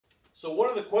So one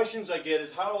of the questions I get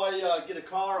is, how do I get a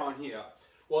car on here?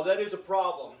 Well, that is a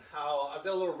problem. I've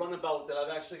got a little runabout that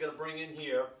I've actually got to bring in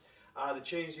here to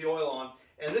change the oil on.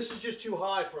 And this is just too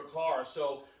high for a car.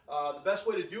 So the best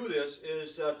way to do this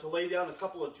is to lay down a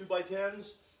couple of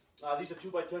 2x10s. These are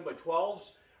 2x10 by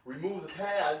 12s. Remove the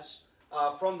pads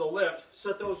from the lift,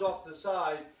 set those off to the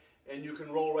side, and you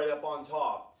can roll right up on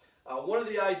top. One of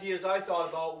the ideas I thought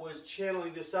about was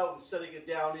channeling this out and setting it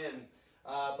down in.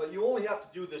 But you only have to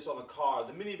do this on a car.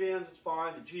 The minivans is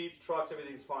fine, the Jeeps, trucks,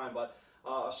 everything's fine. But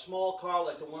a small car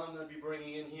like the one I'm going to be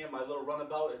bringing in here, my little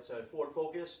runabout, it's a Ford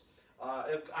Focus,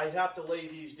 I have to lay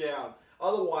these down.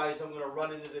 Otherwise, I'm going to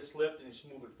run into this lift and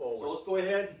just move it forward. So let's go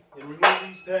ahead and remove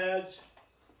these pads.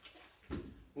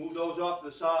 Move those off to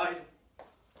the side.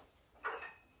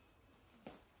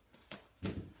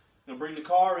 I'm going to bring the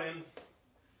car in.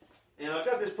 And I've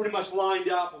got this pretty much lined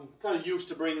up. I'm kind of used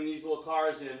to bringing these little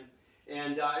cars in.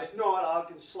 And if not, I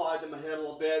can slide them ahead a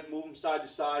little bit, move them side to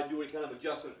side, do any kind of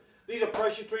adjustment. These are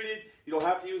pressure treated. You don't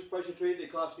have to use pressure treated. They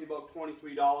cost me about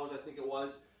 $23, I think it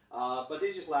was. But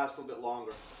they just last a little bit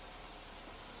longer.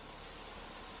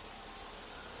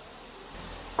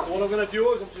 So what I'm going to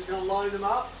do is I'm just going to line them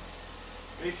up.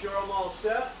 Make sure I'm all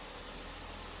set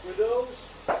with those.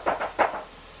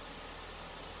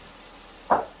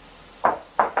 I'm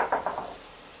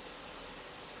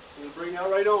going to bring that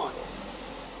right on.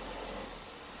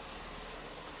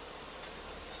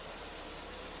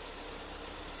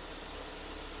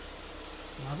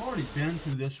 I've already been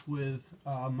through this with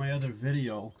my other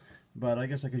video, but I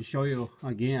guess I can show you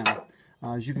again.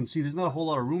 As you can see, there's not a whole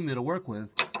lot of room there to work with.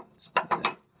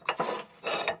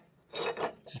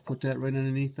 Just put that right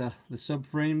underneath the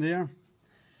subframe there,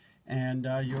 and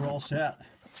you're all set.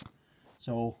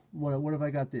 So what have I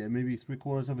got there? Maybe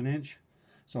 3/4 of an inch.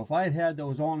 So if I had had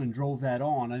those on and drove that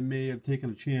on, I may have taken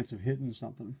a chance of hitting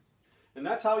something. And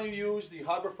that's how you use the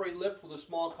Harbor Freight lift with a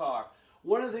small car.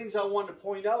 One of the things I wanted to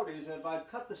point out is that I've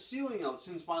cut the ceiling out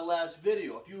since my last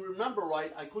video. If you remember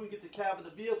right, I couldn't get the cab of the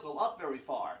vehicle up very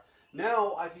far.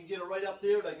 Now I can get it right up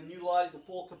there and I can utilize the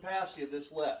full capacity of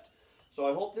this lift. So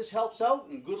I hope this helps out,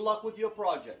 and good luck with your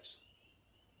projects.